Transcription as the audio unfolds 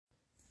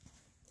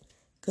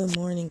Good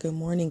morning, good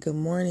morning, good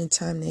morning,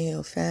 Time to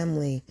Heal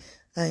family.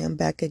 I am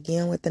back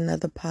again with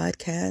another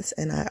podcast,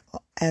 and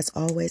as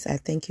always, I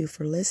thank you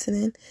for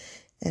listening,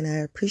 and I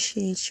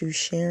appreciate you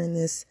sharing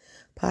this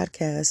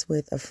podcast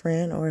with a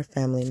friend or a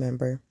family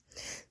member.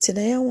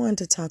 Today, I wanted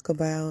to talk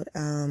about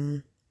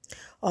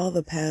all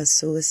the past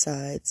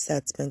suicides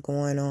that's been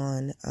going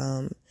on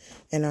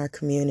in our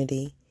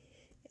community,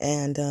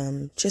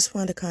 and just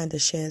wanted to kind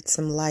of shed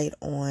some light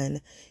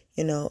on,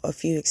 a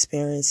few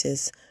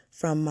experiences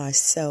from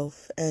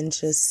myself and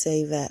just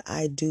say that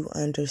I do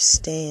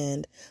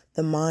understand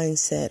the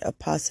mindset of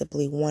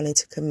possibly wanting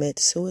to commit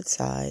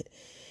suicide.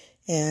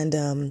 And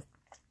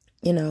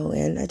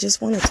I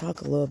just want to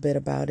talk a little bit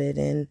about it,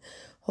 and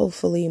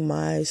hopefully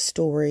my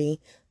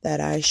story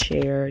that I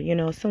share,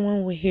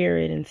 someone will hear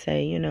it and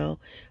say,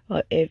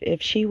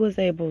 if she was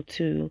able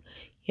to,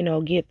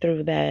 get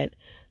through that,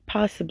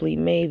 possibly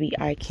maybe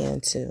I can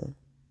too.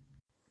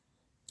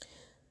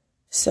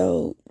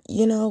 So,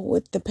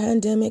 with the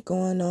pandemic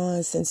going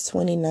on since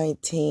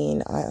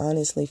 2019, I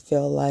honestly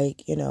feel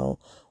like,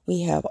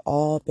 we have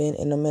all been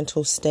in a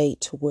mental state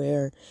to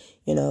where,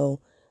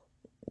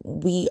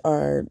 we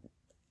are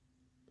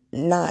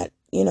not,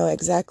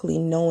 exactly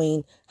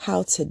knowing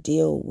how to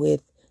deal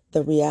with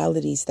the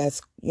realities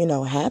that's,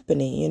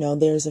 happening.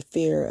 There's a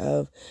fear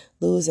of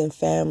losing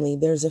family.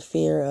 There's a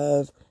fear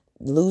of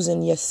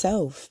losing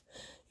yourself.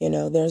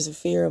 There's a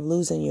fear of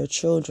losing your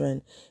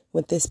children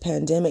with this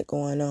pandemic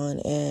going on.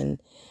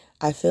 And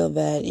I feel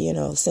that,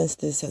 since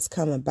this has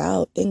come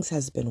about, things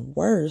has been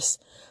worse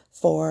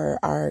for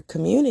our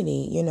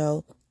community,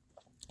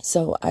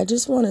 So I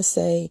just want to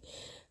say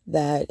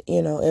that,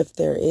 if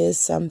there is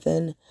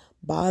something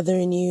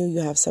bothering you,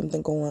 you have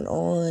something going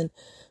on,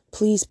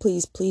 please,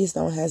 please, please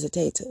don't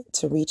hesitate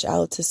to reach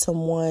out to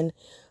someone.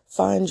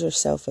 Find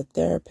yourself a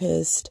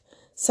therapist,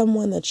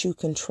 someone that you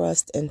can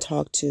trust and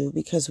talk to,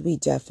 because we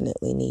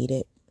definitely need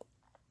it.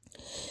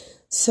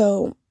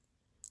 So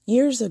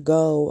years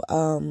ago,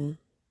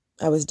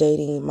 I was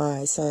dating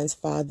my son's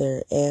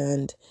father,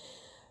 and,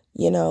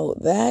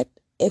 that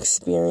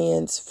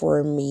experience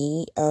for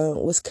me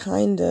was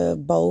kind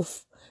of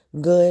both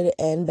good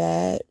and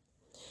bad.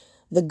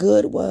 The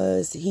good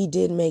was he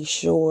did make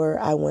sure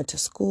I went to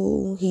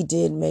school. He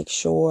did make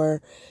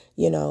sure,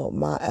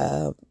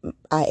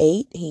 I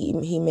ate.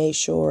 He made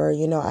sure,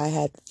 I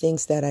had the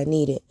things that I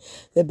needed.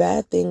 The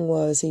bad thing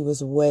was he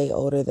was way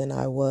older than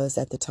I was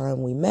at the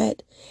time we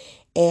met.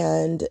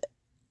 And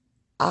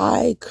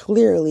I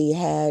clearly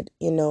had,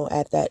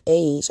 at that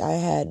age, I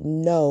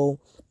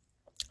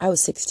was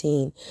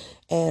 16,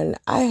 and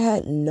I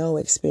had no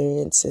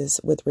experiences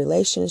with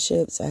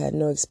relationships. I had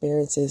no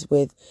experiences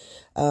with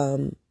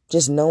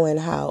just knowing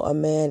how a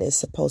man is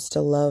supposed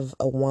to love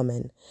a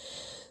woman.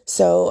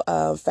 So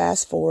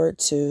fast forward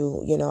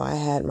to, I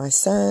had my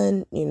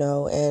son,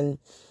 and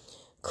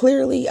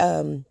clearly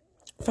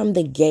from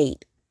the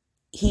gate,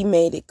 he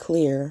made it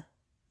clear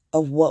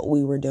of what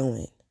we were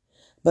doing.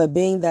 But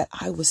being that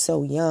I was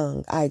so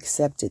young, I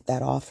accepted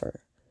that offer,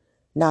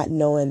 not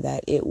knowing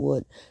that it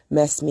would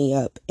mess me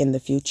up in the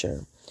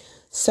future.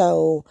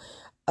 So,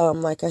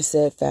 like I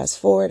said, fast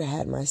forward, I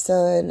had my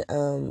son.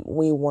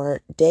 We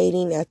weren't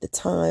dating at the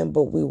time,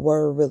 but we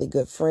were really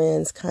good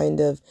friends,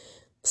 kind of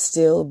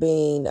still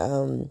being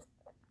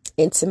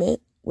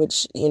intimate,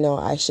 which,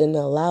 I shouldn't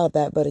have allowed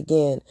that. But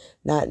again,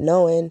 not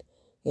knowing,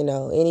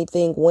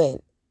 anything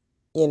went,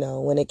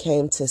 when it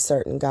came to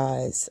certain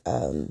guys,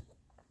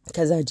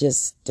 because I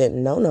just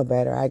didn't know no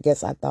better. I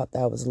guess I thought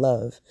that was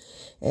love,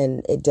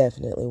 and it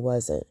definitely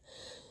wasn't.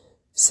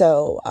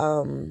 So,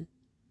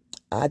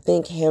 I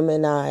think him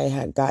and I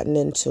had gotten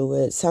into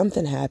it.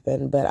 Something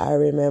happened, but I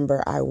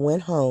remember I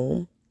went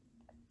home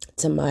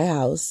to my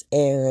house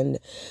and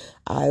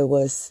I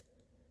was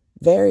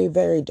very,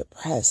 very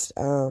depressed.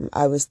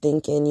 I was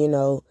thinking,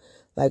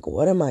 like,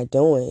 what am I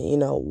doing?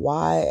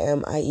 Why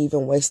am I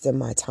even wasting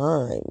my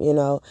time?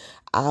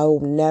 I'll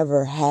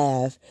never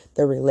have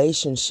the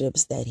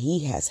relationships that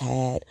he has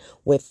had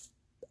with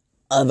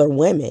other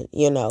women.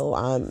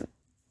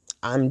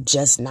 I'm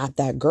just not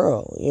that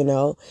girl,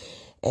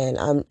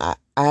 and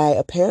I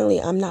apparently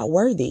I'm not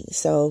worthy.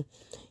 So,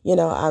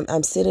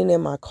 I'm sitting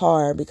in my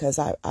car because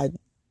I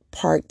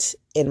parked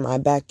in my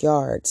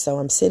backyard. So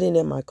I'm sitting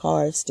in my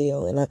car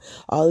still, and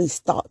all these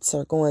thoughts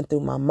are going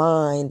through my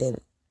mind, and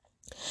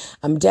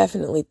I'm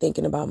definitely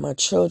thinking about my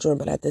children,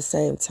 but at the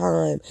same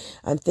time,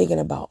 I'm thinking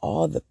about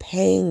all the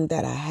pain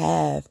that I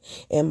have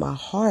in my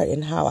heart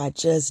and how I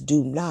just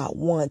do not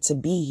want to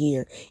be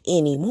here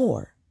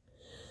anymore.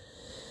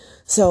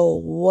 So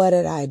what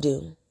did I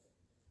do?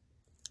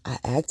 I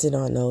acted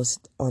on those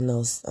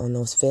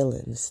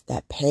feelings,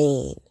 that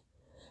pain.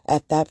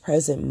 At that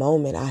present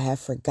moment, I have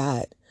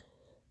forgot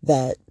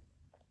that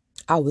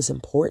I was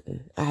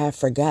important. I have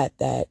forgot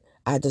that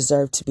I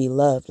deserved to be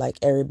loved like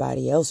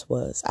everybody else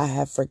was. I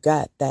have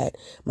forgot that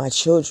my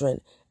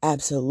children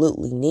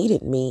absolutely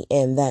needed me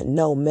and that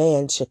no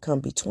man should come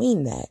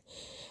between that.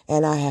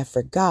 And I have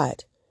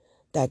forgot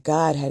that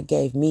God had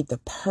gave me the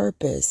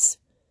purpose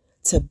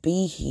to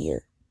be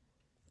here,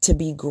 to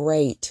be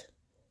great,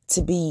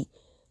 to be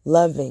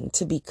loving,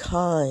 to be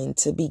kind,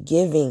 to be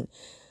giving,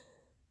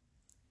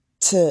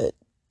 to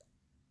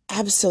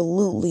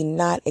absolutely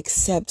not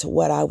accept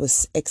what I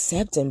was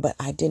accepting, but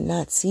I did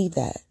not see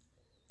that.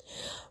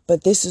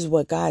 But this is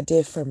what God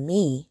did for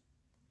me.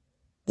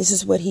 This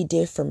is what he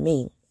did for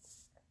me.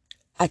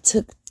 I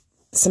took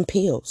some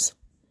pills.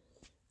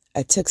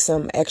 I took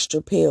some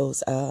extra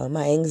pills,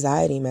 my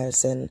anxiety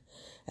medicine,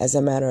 as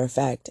a matter of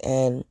fact.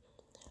 And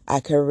I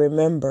can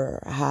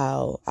remember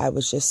how I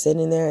was just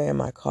sitting there in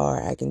my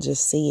car. I can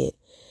just see it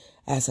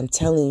as I'm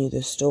telling you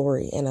the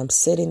story. And I'm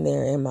sitting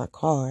there in my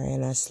car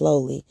and I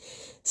slowly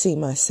see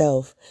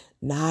myself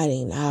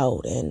nodding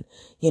out and,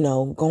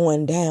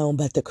 going down.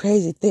 But the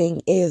crazy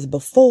thing is,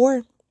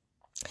 before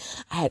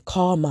I had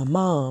called my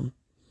mom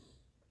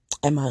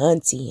and my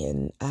auntie,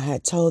 and I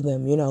had told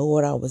them,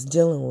 what I was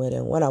dealing with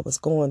and what I was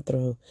going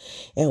through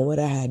and what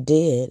I had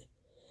did.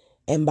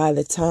 And by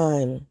the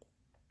time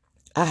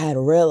I had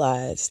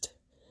realized,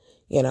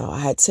 I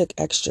had took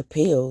extra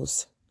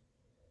pills,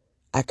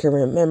 I can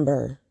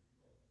remember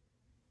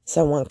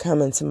someone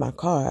coming to my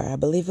car. I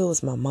believe it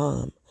was my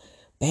mom,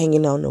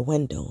 banging on the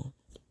window,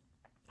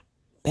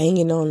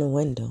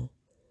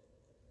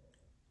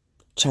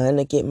 trying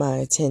to get my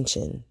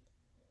attention.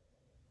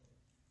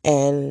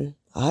 And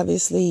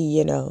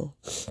obviously,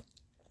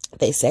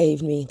 they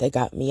saved me. They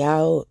got me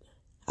out.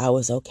 I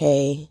was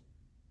okay.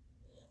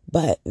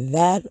 But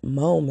that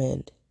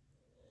moment,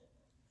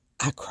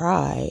 I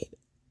cried.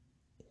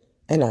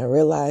 And I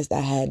realized I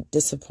had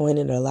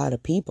disappointed a lot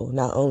of people,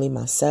 not only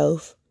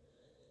myself,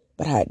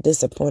 but I had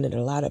disappointed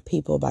a lot of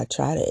people by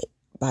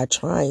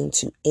trying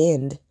to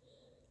end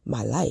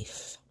my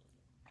life.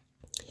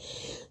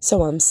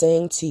 So I'm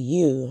saying to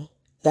you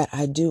that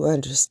I do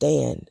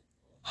understand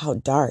how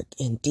dark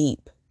and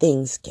deep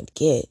things can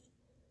get.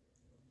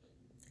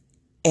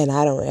 And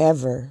I don't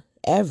ever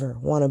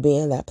want to be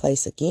in that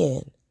place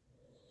again.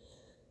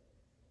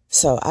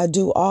 So I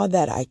do all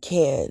that I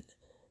can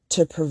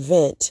to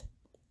prevent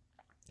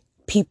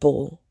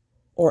people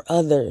or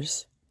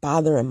others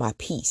bothering my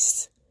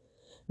peace.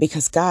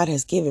 Because God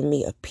has given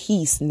me a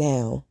peace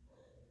now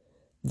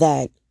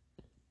that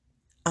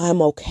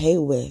I'm okay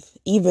with,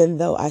 even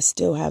though I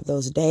still have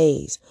those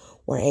days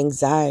where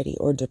anxiety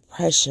or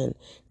depression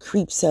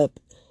creeps up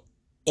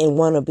and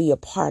want to be a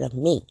part of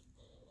me.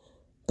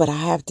 But I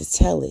have to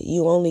tell it,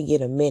 you only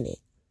get a minute.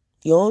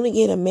 You only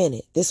get a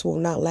minute. This will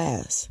not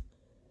last.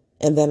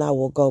 And then I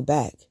will go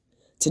back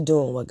to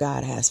doing what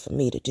God has for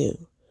me to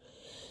do.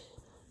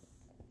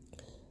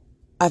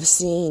 I've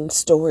seen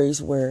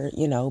stories where,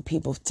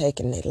 people have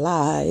taken their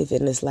life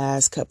in this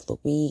last couple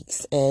of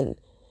weeks. And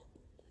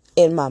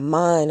in my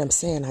mind, I'm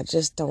saying I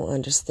just don't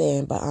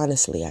understand. But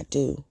honestly, I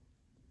do.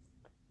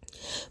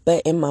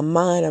 But in my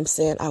mind, I'm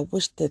saying I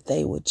wish that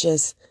they would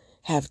just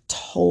have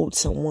told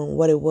someone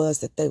what it was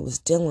that they was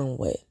dealing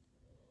with.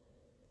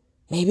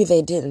 Maybe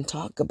they didn't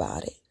talk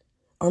about it.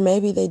 Or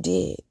maybe they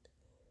did.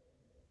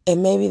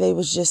 And maybe they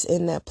was just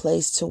in that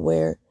place to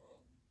where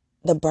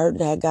the burden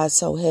had got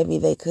so heavy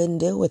they couldn't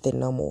deal with it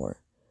no more.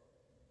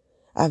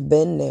 I've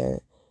been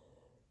there.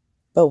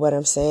 But what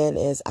I'm saying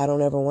is I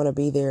don't ever want to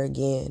be there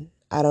again.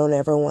 I don't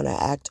ever want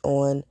to act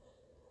on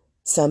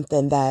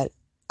something that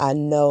I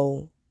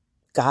know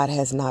God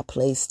has not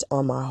placed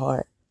on my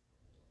heart.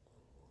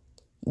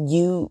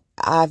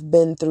 I've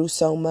been through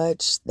so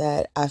much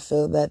that I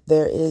feel that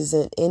there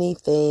isn't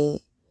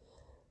anything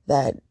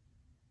that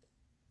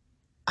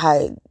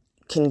I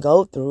can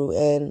go through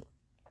and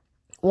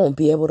won't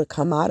be able to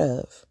come out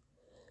of.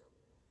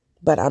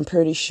 But I'm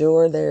pretty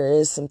sure there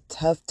is some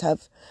tough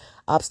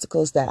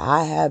obstacles that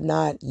I have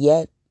not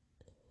yet,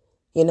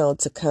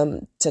 to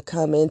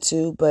come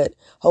into. But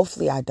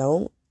hopefully I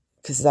don't,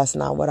 because that's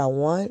not what I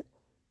want.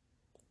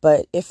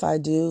 But if I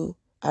do,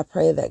 I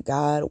pray that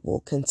God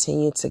will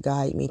continue to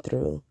guide me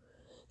through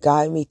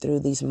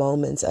these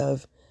moments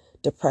of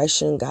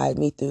depression, guide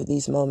me through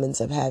these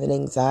moments of having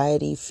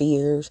anxiety,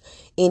 fears,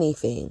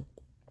 anything,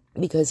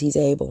 because he's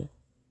able.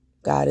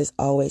 God is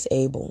always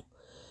able.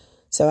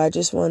 So I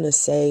just want to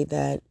say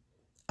that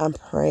I'm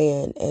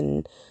praying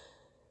and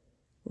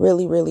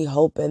really, really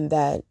hoping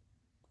that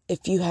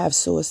if you have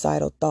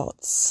suicidal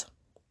thoughts,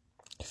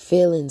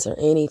 feelings, or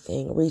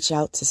anything, reach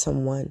out to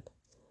someone.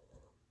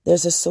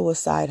 There's a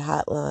suicide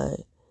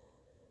hotline.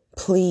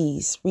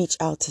 Please reach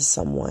out to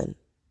someone.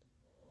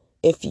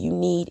 If you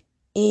need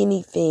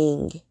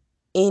anything,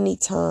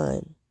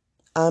 anytime,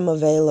 I'm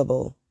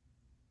available.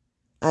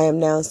 I am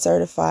now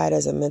certified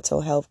as a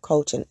mental health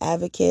coach and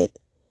advocate,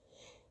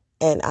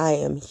 and I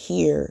am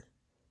here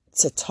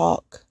to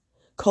talk,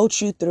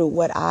 coach you through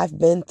what I've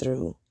been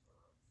through,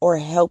 or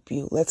help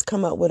you. Let's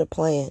come up with a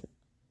plan.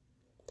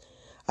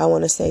 I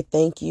want to say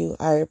thank you.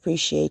 I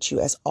appreciate you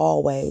as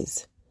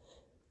always.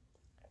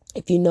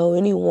 If you know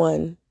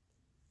anyone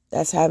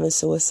that's having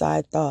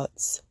suicide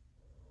thoughts,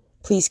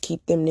 please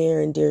keep them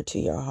near and dear to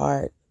your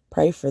heart.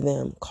 Pray for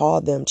them.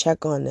 Call them.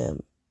 Check on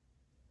them.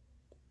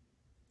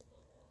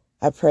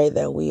 I pray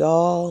that we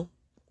all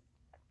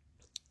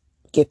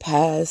get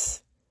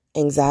past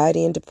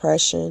anxiety and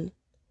depression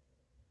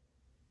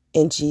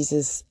in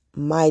Jesus'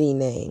 mighty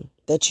name,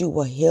 that you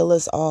will heal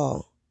us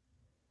all.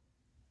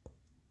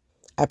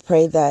 I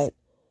pray that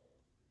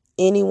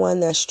anyone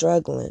that's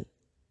struggling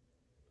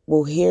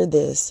will hear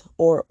this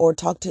or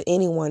talk to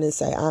anyone and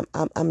say,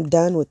 I'm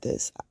done with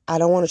this. I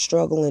don't want to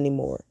struggle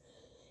anymore.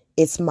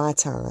 It's my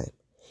time.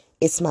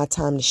 It's my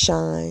time to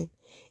shine.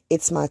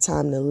 It's my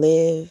time to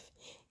live.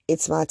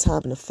 It's my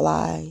time to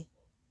fly.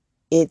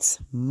 It's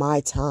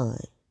my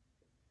time.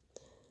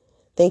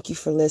 Thank you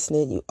for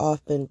listening. You all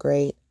have been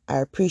great. I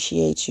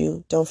appreciate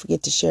you. Don't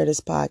forget to share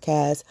this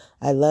podcast.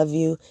 I love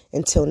you.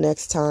 Until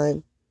next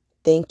time,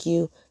 thank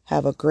you.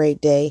 Have a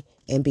great day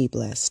and be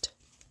blessed.